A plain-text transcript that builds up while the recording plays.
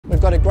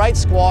got a great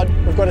squad.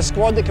 We've got a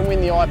squad that can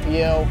win the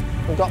IPL.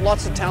 We've got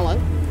lots of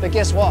talent. But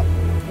guess what?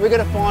 We're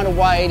going to find a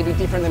way to be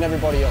different than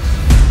everybody else.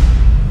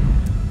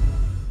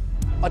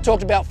 I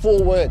talked about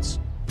 4 words.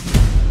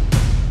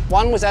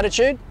 1 was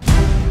attitude.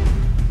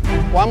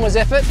 1 was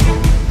effort.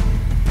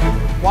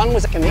 1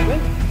 was a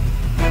commitment.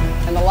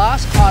 And the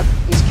last part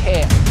is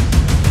care.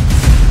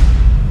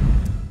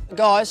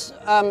 Guys,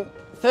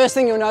 first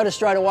thing you'll notice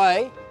straight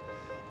away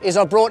is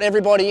I brought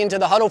everybody into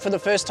the huddle for the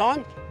first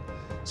time.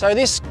 So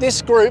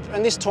this group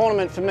and this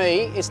tournament for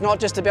me, it's not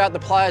just about the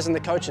players and the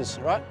coaches,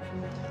 right?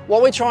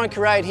 What we try and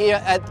create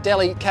here at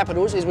Delhi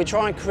Capitals is we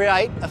try and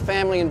create a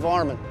family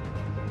environment.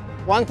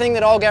 One thing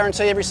that I'll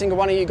guarantee every single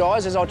one of you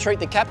guys is I'll treat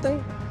the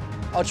captain,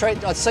 I'll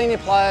treat the senior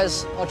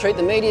players, I'll treat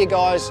the media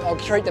guys, I'll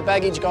treat the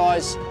baggage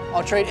guys,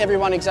 I'll treat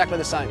everyone exactly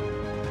the same.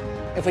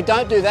 If we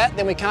don't do that,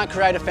 then we can't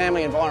create a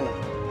family environment,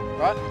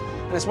 right?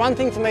 And it's one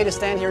thing for me to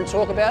stand here and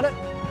talk about it.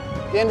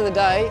 At the end of the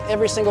day,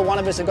 every single one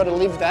of us have got to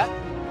live that.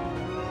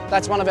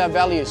 That's one of our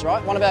values,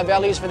 right? One of our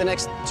values for the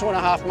next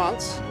 2.5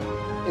 months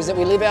is that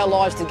we live our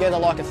lives together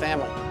like a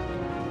family.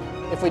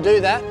 If we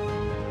do that,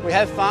 we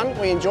have fun,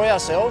 we enjoy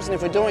ourselves, and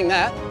if we're doing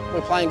that,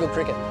 we're playing good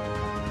cricket,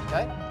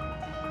 okay?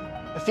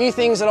 A few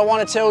things that I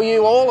want to tell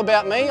you all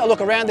about me. I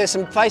look around, there's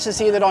some faces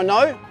here that I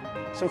know,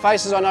 some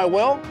faces I know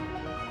well.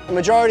 The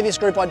majority of this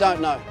group I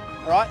don't know,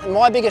 all right? And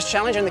my biggest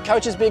challenge, and the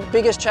coach's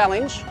biggest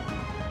challenge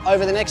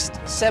over the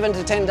next 7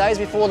 to 10 days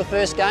before the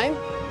first game,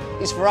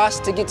 is for us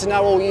to get to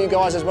know all you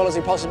guys as well as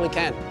we possibly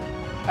can.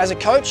 As a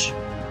coach,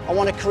 I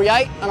want to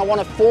create and I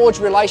want to forge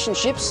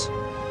relationships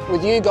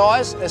with you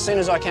guys as soon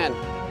as I can.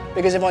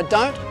 Because if I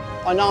don't,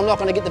 I know I'm not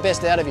going to get the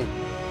best out of you.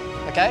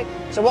 Okay?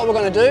 So what we're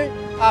going to do,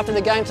 after the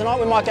game tonight,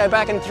 we might go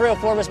back and 3 or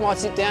 4 of us might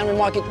sit down, we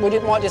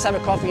might just have a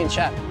coffee and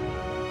chat.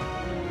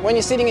 When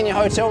you're sitting in your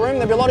hotel room,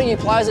 there'll be a lot of you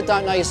players that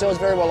don't know yourselves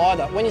very well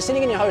either. When you're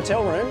sitting in your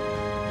hotel room,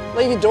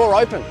 leave your door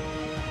open.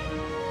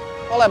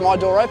 I'll have my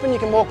door open, you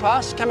can walk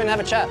past, come in and have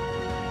a chat.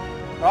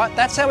 Right?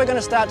 That's how we're going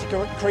to start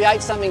to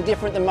create something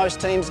different than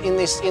most teams in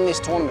this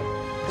tournament.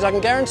 Because I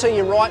can guarantee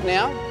you right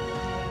now,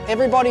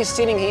 everybody's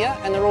sitting here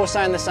and they're all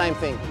saying the same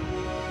thing.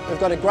 We've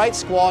got a great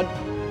squad,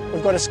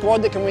 we've got a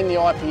squad that can win the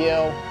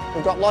IPL,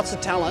 we've got lots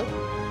of talent,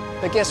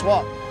 but guess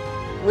what?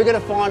 We're going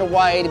to find a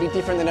way to be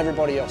different than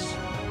everybody else.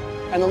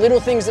 And the little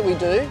things that we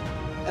do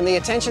and the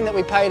attention that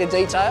we pay to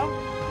detail,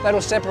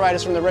 that'll separate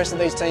us from the rest of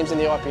these teams in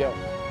the IPL.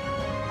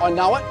 I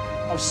know it,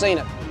 I've seen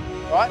it,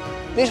 right?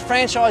 This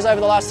franchise over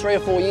the last 3 or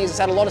 4 years has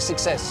had a lot of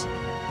success.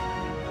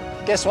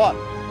 Guess what?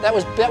 That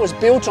was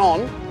built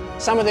on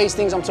some of these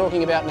things I'm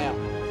talking about now.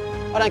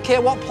 I don't care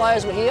what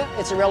players were here,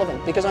 it's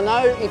irrelevant, because I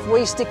know if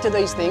we stick to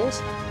these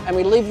things and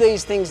we live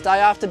these things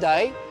day after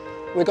day,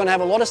 we're going to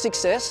have a lot of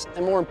success,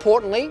 and more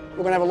importantly,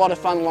 we're going to have a lot of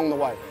fun along the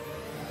way.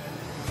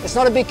 It's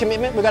not a big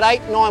commitment, we've got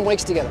 8-9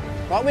 weeks together,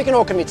 right? We can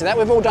all commit to that,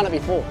 we've all done it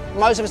before.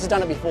 Most of us have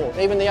done it before,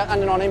 even the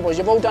under-19 boys,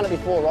 you've all done it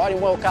before, right, in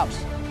World Cups.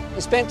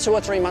 You spent 2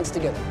 or 3 months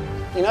together.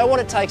 You know what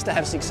it takes to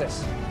have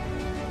success.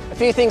 A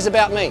few things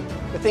about me,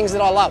 the things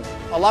that I love.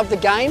 I love the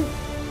game,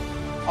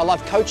 I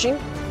love coaching,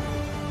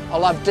 I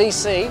love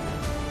DC,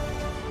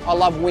 I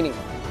love winning.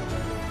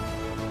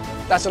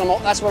 That's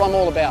what I'm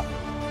all about.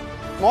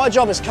 My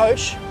job as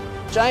coach,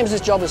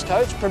 James's job as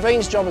coach,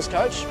 Praveen's job as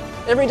coach,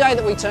 every day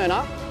that we turn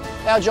up,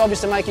 our job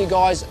is to make you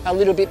guys a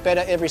little bit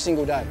better every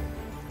single day.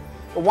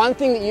 But one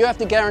thing that you have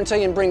to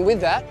guarantee and bring with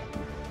that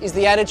is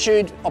the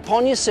attitude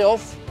upon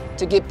yourself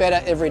to get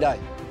better every day.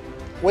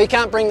 We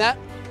can't bring that,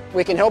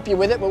 we can help you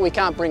with it, but we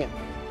can't bring it.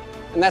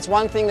 And that's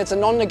one thing that's a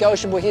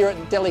non-negotiable here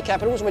at Delhi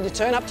Capitals. When you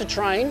turn up to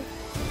train,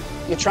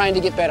 you're trained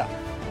to get better,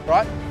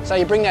 right? So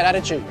you bring that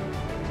attitude.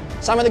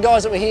 Some of the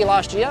guys that were here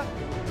last year,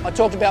 I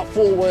talked about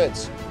 4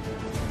 words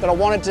that I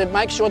wanted to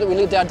make sure that we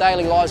lived our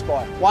daily lives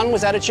by. 1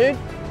 was attitude,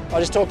 I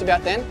just talked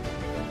about then.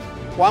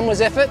 1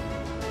 was effort.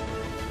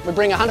 We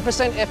bring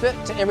 100%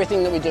 effort to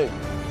everything that we do.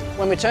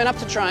 When we turn up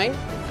to train,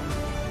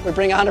 we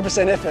bring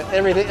 100% effort,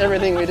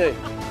 everything we do.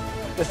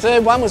 The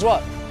 3rd one was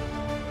what?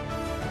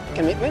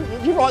 Commitment.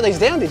 You write these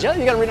down, did you?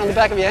 You got them written on the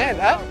back of your hand,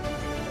 huh?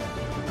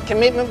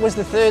 Commitment was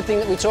the 3rd thing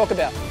that we talk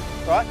about,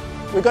 right?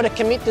 We've got to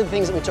commit to the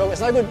things that we talk about.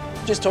 It's no good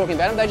just talking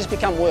about them, they just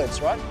become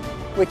words, right?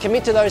 We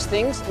commit to those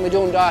things and we do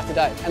them day after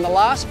day. And the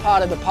last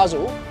part of the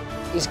puzzle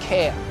is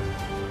care.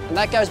 And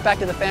that goes back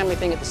to the family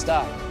thing at the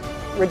start.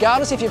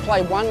 Regardless if you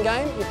played 1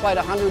 game, you played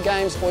 100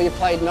 games, or you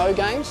played no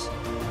games,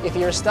 if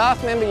you're a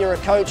staff member, you're a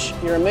coach,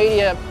 you're a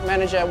media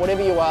manager,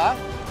 whatever you are,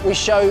 we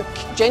show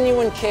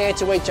genuine care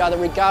to each other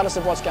regardless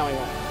of what's going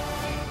on.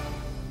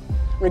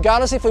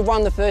 Regardless if we've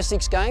won the first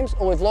 6 games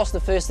or we've lost the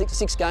first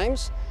 6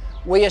 games,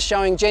 we are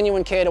showing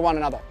genuine care to one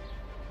another.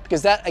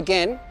 Because that,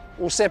 again,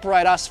 will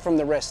separate us from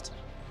the rest,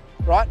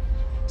 right?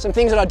 Some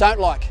things that I don't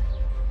like.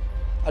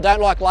 I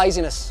don't like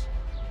laziness.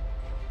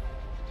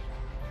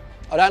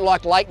 I don't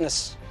like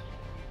lateness.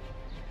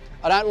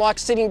 I don't like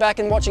sitting back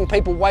and watching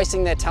people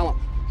wasting their talent.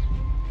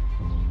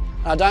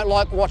 And I don't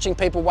like watching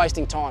people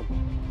wasting time.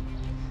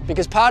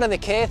 Because part of the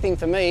care thing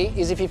for me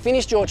is if you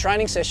finished your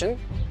training session,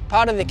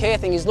 part of the care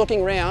thing is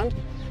looking around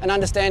and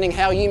understanding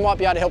how you might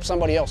be able to help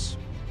somebody else.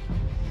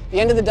 At the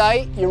end of the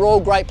day, you're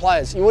all great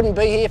players. You wouldn't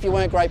be here if you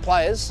weren't great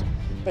players.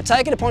 But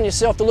take it upon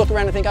yourself to look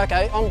around and think,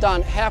 okay, I'm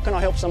done. How can I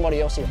help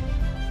somebody else here?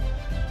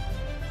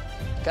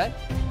 Okay?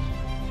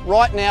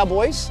 Right now,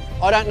 boys,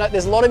 I don't know,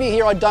 there's a lot of you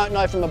here I don't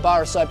know from a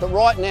bar of soap, but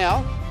right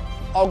now,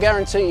 I'll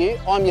guarantee you,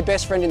 I'm your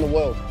best friend in the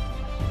world.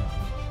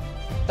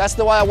 That's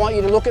the way I want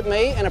you to look at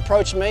me and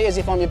approach me, as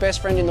if I'm your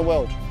best friend in the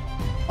world.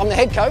 I'm the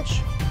head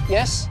coach,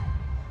 yes,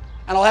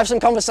 and I'll have some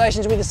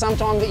conversations with you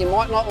sometime that you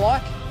might not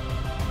like.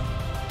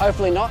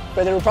 Hopefully not,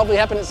 but it'll probably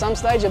happen at some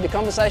stage. There'll be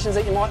conversations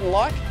that you mightn't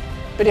like,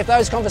 but if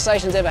those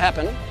conversations ever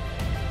happen,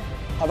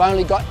 I've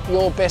only got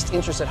your best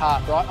interest at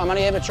heart, right? I'm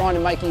only ever trying to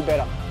make you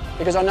better,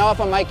 because I know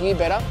if I make you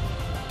better,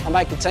 I'll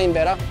make the team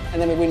better,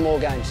 and then we win more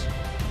games.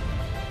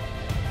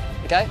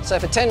 Okay, so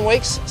for 10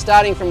 weeks,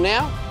 starting from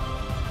now,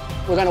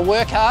 we're going to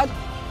work hard.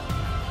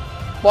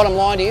 Bottom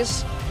line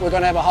is, we're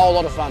going to have a whole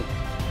lot of fun.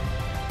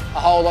 A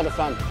whole lot of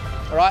fun,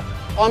 all right?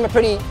 I'm a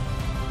pretty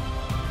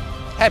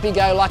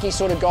happy-go-lucky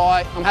sort of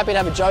guy. I'm happy to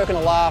have a joke and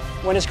a laugh.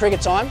 When it's cricket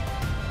time,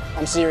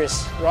 I'm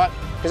serious, right?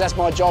 Because that's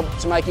my job,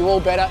 to make you all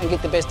better and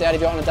get the best out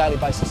of you on a daily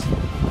basis.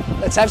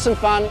 Let's have some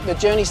fun. The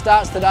journey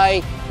starts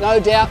today. No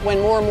doubt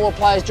when more and more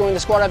players join the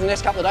squad over the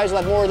next couple of days,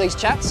 we'll have more of these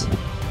chats.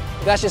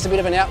 But that's just a bit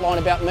of an outline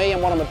about me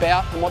and what I'm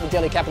about and what the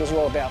Delhi Capitals are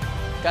all about,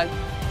 okay?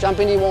 Jump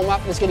into your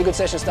warm-up, let's get a good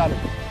session started.